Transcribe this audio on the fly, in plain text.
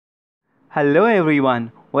Hello everyone,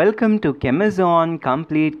 welcome to Chemizone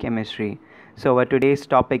Complete Chemistry. So our today's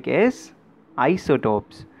topic is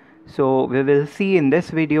isotopes. So we will see in this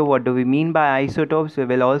video what do we mean by isotopes. We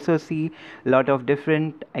will also see a lot of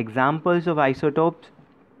different examples of isotopes.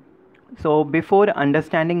 So before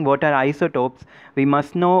understanding what are isotopes, we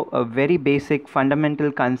must know a very basic fundamental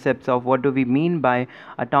concepts of what do we mean by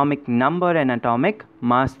atomic number and atomic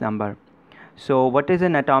mass number. So what is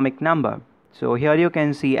an atomic number? So here you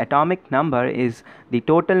can see atomic number is the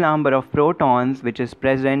total number of protons which is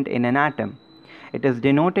present in an atom. It is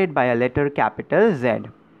denoted by a letter capital Z.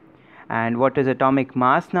 And what is atomic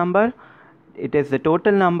mass number? It is the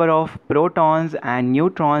total number of protons and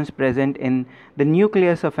neutrons present in the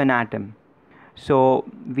nucleus of an atom. So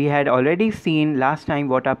we had already seen last time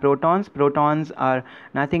what are protons. Protons are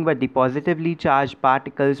nothing but the positively charged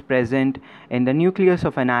particles present in the nucleus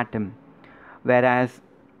of an atom, whereas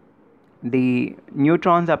the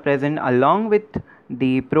neutrons are present along with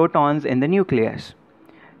the protons in the nucleus.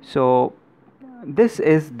 So this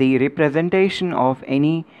is the representation of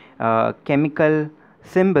any chemical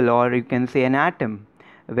symbol, or you can say an atom,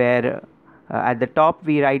 where at the top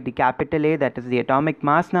we write the capital A, that is the atomic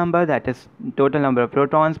mass number, that is total number of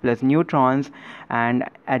protons plus neutrons, and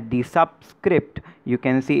at the subscript you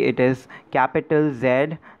can see it is capital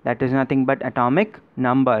Z, that is nothing but atomic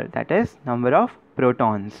number, that is number of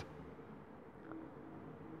protons.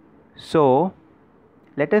 So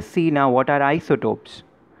let us see now what are isotopes.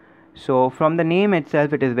 So from the name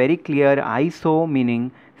itself it is very clear, iso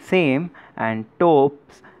meaning same and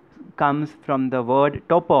topes comes from the word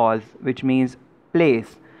topos, which means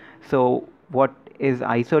place. So what is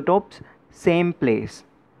isotopes? Same place.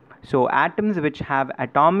 So atoms which have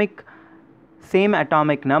same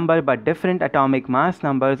atomic number but different atomic mass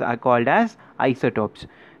numbers are called as isotopes.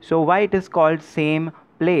 So why it is called same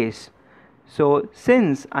place? So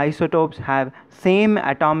since isotopes have same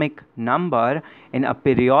atomic number, in a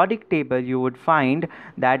periodic table you would find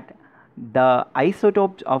that the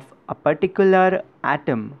isotopes of a particular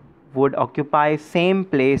atom would occupy same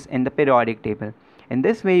place in the periodic table. In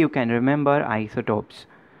this way you can remember isotopes.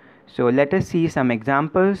 So let us see some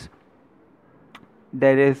examples.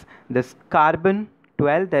 There is this carbon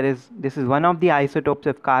 12, this is one of the isotopes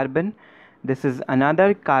of carbon. This is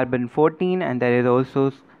another carbon 14, and there is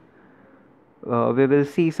also we will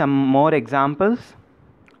see some more examples.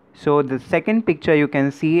 So the second picture you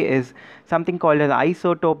can see is something called as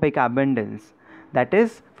isotopic abundance. That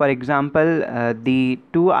is, for example, the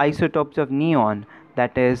two isotopes of neon,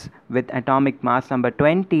 that is with atomic mass number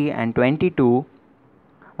 20 and 22,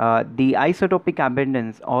 the isotopic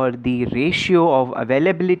abundance or the ratio of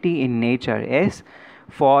availability in nature is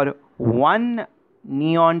for one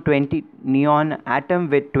neon atom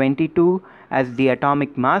with 22 as the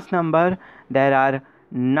atomic mass number, there are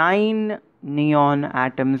 9 neon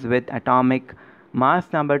atoms with atomic mass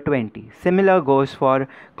number 20. Similar goes for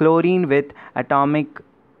chlorine with atomic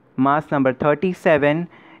mass number 37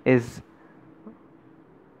 is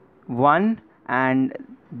 1, and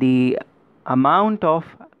the amount of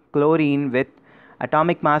chlorine with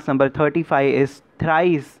atomic mass number 35 is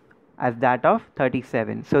thrice as that of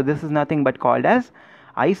 37. So this is nothing but called as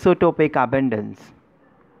isotopic abundance.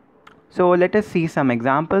 So let us see some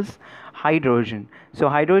examples. Hydrogen. So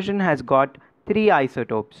hydrogen has got 3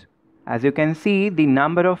 isotopes. As you can see, the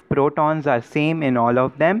number of protons are same in all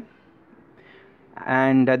of them,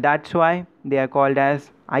 and that's why they are called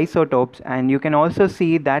as isotopes. And you can also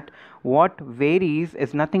see that what varies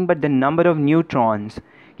is nothing but the number of neutrons.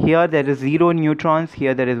 Here there is 0 neutrons,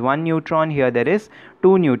 here there is 1 neutron, here there is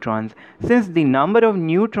 2 neutrons. Since the number of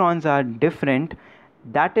neutrons are different,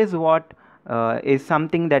 that is what is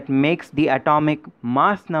something that makes the atomic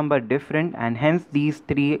mass number different, and hence these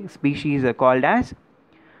 3 species are called as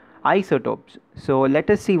isotopes. So let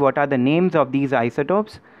us see what are the names of these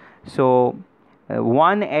isotopes. So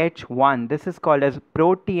 1H1, this is called as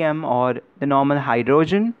protium or the normal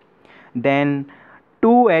hydrogen. Then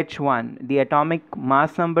 2H1, the atomic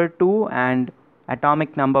mass number 2 and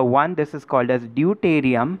atomic number 1, this is called as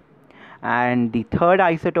deuterium. And the third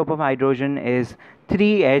isotope of hydrogen is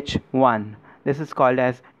 3H1, this is called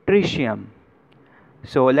as tritium.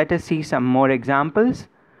 So let us see some more examples.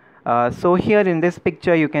 So here in this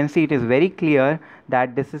picture you can see it is very clear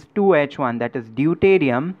that this is 2H1, that is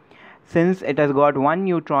deuterium. Since it has got 1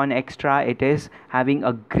 neutron extra, it is having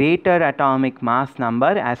a greater atomic mass number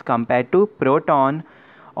as compared to proton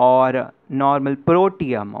or normal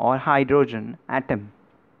protium or hydrogen atom.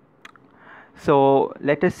 So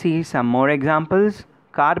let us see some more examples.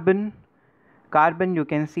 Carbon you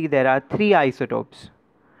can see there are 3 isotopes.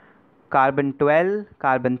 Carbon 12,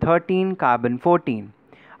 carbon 13, carbon 14.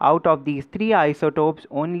 out of these 3 isotopes,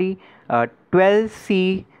 only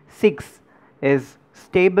 12C6 is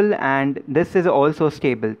stable, and this is also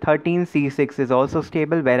stable. 13C6 is also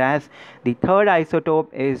stable, whereas the third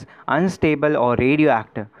isotope is unstable or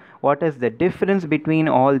radioactive. What is the difference between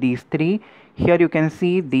all these three? Here you can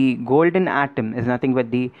see the golden atom is nothing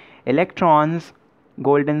but the electrons.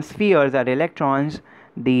 Golden spheres are electrons,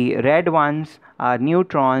 the red ones are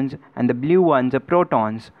neutrons, and the blue ones are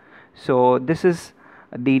protons. So this is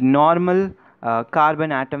the normal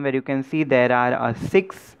carbon atom, where you can see there are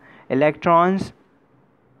 6 electrons,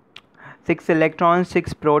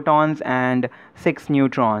 6 protons, and 6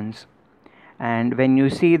 neutrons. And when you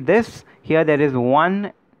see this, here there is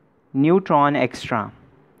 1 neutron extra,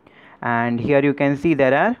 and here you can see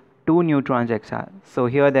there are 2 neutrons extra. So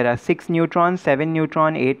here there are 6 neutrons, 7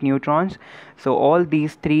 neutrons, 8 neutrons. So all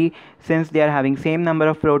these three, since they are having same number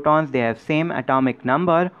of protons, they have same atomic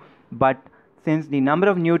number, but since the number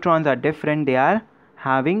of neutrons are different, they are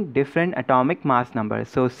having different atomic mass numbers.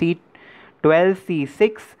 So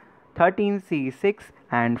C12C6, 13C6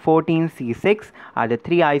 and 14C6 are the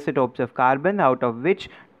 3 isotopes of carbon, out of which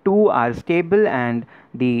 2 are stable and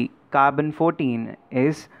the carbon 14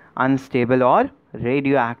 is unstable or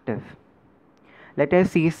radioactive. Let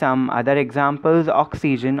us see some other examples.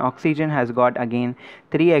 Oxygen has got again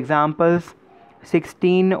 3 examples: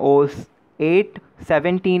 1608,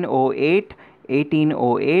 1708,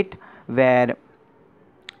 1808, where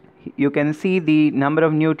you can see the number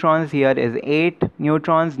of neutrons here is 8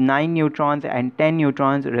 neutrons, 9 neutrons and 10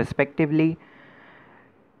 neutrons respectively.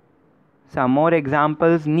 Some more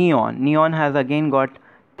examples. Neon has again got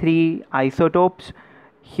 3 isotopes.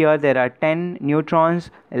 Here there are 10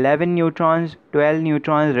 neutrons, 11 neutrons, 12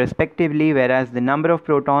 neutrons respectively, whereas the number of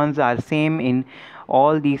protons are same in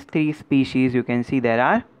all these 3 species. You can see there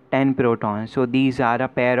are 10 protons. So these are a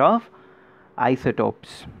pair of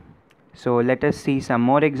isotopes. So let us see some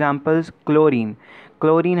more examples. Chlorine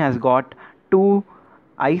has got 2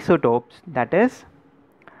 isotopes, that is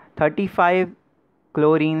 35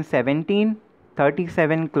 chlorine 17,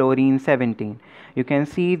 37 chlorine 17. You can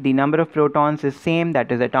see the number of protons is same,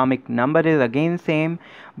 that is atomic number is again same,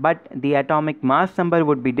 but the atomic mass number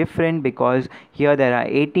would be different, because here there are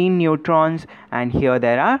 18 neutrons and here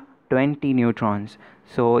there are 20 neutrons.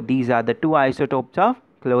 So these are the 2 isotopes of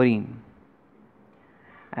chlorine.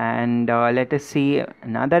 And let us see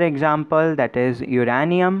another example, that is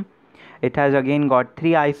uranium. It has again got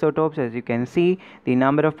 3 isotopes. As you can see, the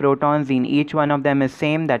number of protons in each one of them is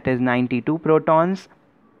same, that is 92 protons.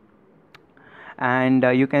 And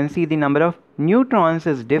you can see the number of neutrons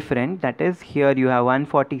is different, that is here you have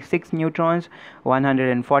 146 neutrons,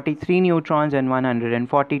 143 neutrons and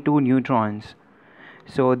 142 neutrons.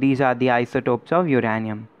 So these are the isotopes of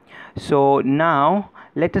uranium. So now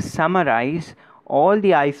let us summarize all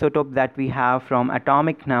the isotopes that we have from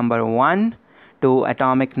atomic number 1 to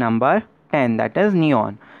atomic number 10, that is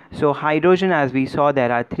neon. So hydrogen, as we saw,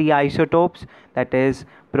 there are 3 isotopes, that is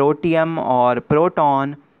protium or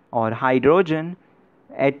proton or hydrogen,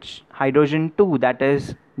 hydrogen 2, that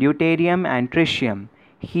is deuterium and tritium.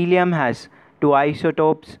 Helium has 2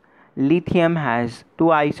 isotopes, lithium has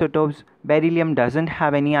 2 isotopes, beryllium doesn't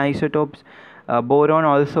have any isotopes, boron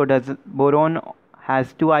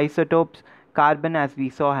has 2 isotopes. Carbon, as we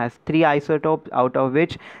saw, has 3 isotopes, out of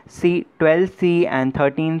which 12C and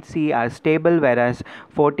 13C are stable, whereas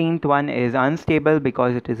 14th one is unstable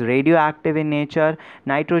because it is radioactive in nature.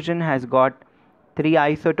 Nitrogen has got 3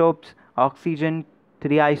 isotopes, oxygen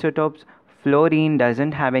 3 isotopes, fluorine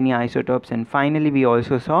doesn't have any isotopes, and finally we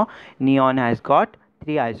also saw neon has got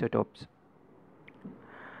 3 isotopes.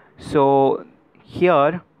 So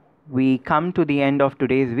here we come to the end of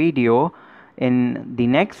today's video. In the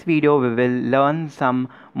next video, we will learn some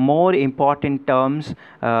more important terms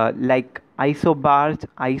like isobars,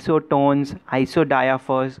 isotones,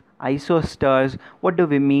 isodiaphers, isosters. What do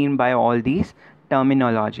we mean by all these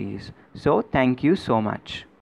terminologies? So thank you so much.